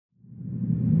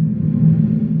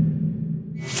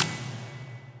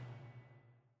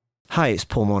Hi, it's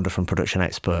Paul Maunder from Production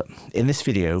Expert. In this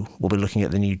video, we'll be looking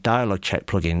at the new DialogCheck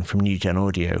plugin from Nugen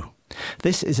Audio.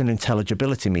 This is an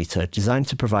intelligibility meter designed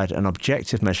to provide an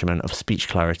objective measurement of speech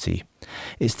clarity.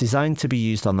 It's designed to be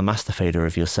used on the master fader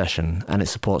of your session, and it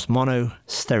supports mono,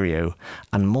 stereo,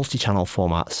 and multi-channel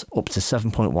formats up to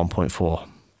 7.1.4.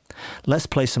 Let's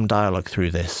play some dialogue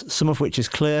through this, some of which is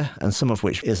clear and some of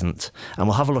which isn't, and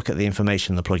we'll have a look at the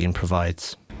information the plugin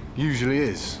provides. Usually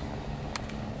is.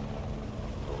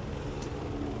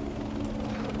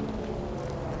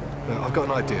 Look, I've got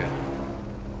an idea.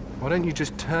 Why don't you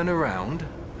just turn around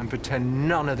and pretend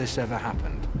none of this ever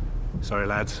happened? Sorry,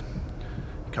 lads.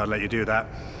 Can't let you do that.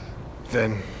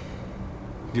 Then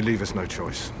you leave us no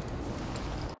choice.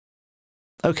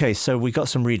 Okay, so we got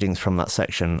some readings from that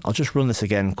section. I'll just run this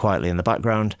again quietly in the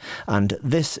background, and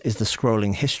this is the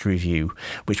scrolling history view,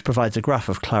 which provides a graph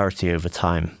of clarity over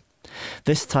time.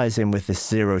 This ties in with this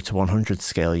 0 to 100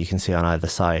 scale you can see on either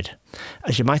side.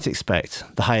 As you might expect,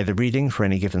 the higher the reading for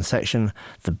any given section,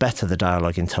 the better the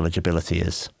dialogue intelligibility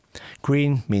is.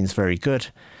 Green means very good,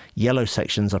 yellow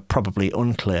sections are probably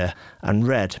unclear, and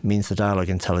red means the dialogue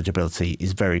intelligibility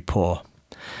is very poor.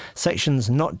 Sections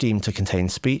not deemed to contain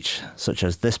speech, such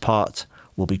as this part,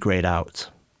 will be greyed out.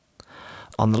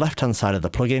 On the left-hand side of the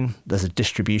plugin, there's a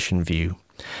distribution view.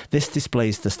 This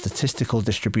displays the statistical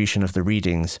distribution of the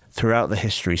readings throughout the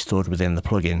history stored within the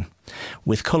plugin,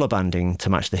 with colour banding to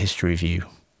match the history view.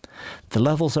 The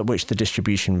levels at which the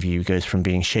distribution view goes from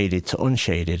being shaded to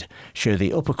unshaded show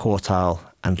the upper quartile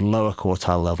and lower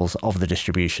quartile levels of the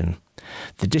distribution.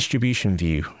 The distribution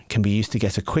view can be used to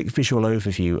get a quick visual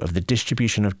overview of the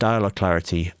distribution of dialogue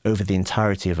clarity over the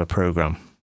entirety of a programme.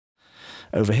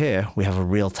 Over here, we have a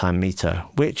real-time meter,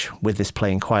 which, with this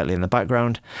playing quietly in the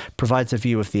background, provides a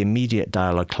view of the immediate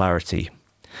dialogue clarity.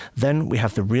 Then we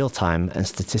have the real-time and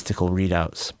statistical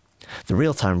readouts. The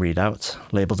real-time readout,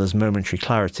 labelled as momentary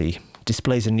clarity,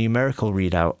 displays a numerical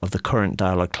readout of the current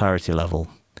dialogue clarity level.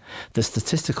 The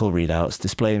statistical readouts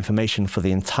display information for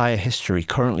the entire history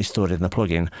currently stored in the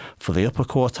plugin for the upper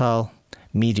quartile,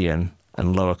 median,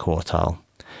 and lower quartile.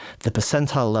 The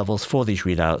percentile levels for these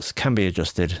readouts can be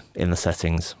adjusted in the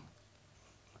settings.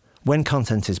 When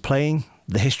content is playing,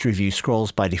 the history view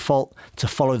scrolls by default to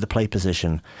follow the play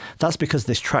position. That's because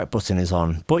this track button is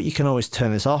on, but you can always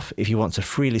turn this off if you want to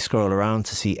freely scroll around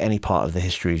to see any part of the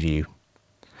history view.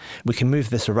 We can move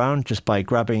this around just by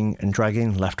grabbing and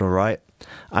dragging left or right,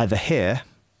 either here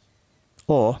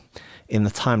or in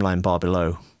the timeline bar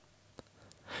below.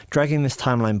 Dragging this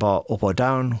timeline bar up or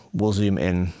down will zoom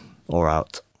in or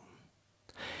out.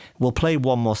 We'll play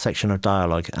one more section of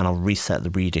dialogue and I'll reset the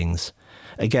readings.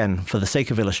 Again, for the sake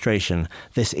of illustration,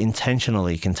 this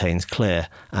intentionally contains clear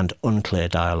and unclear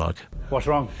dialogue. What's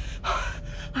wrong?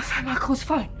 I found Michael's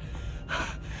phone.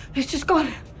 It's just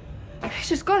gone. It's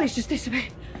just gone, it's just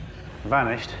disappeared.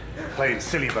 Vanished? Playing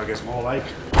silly buggers, more like.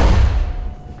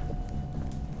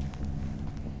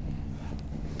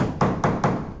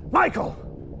 Michael!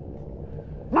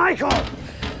 Michael!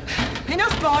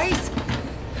 Enough, boys!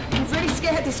 You've really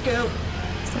scared this girl.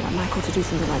 It's not like Michael to do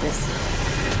something like this.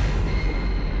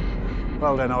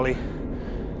 Well then, Ollie.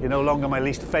 You're no longer my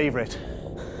least favourite.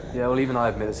 Yeah, well, even I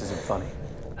admit this isn't funny.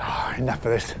 Oh, enough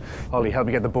of this. Ollie, help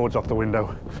me get the boards off the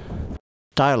window.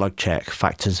 DialogCheck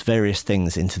factors various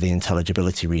things into the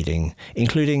intelligibility reading,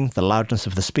 including the loudness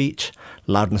of the speech,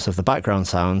 loudness of the background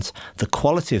sounds, the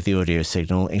quality of the audio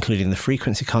signal, including the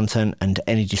frequency content and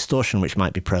any distortion which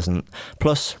might be present,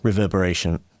 plus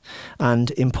reverberation.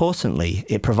 And importantly,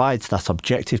 it provides that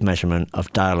objective measurement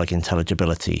of dialogue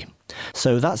intelligibility.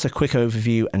 So that's a quick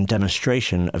overview and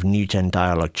demonstration of Nugen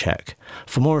DialogCheck.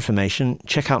 For more information,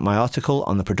 check out my article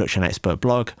on the Production Expert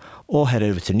blog or head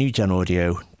over to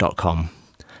nugenaudio.com.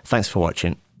 Thanks for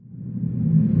watching.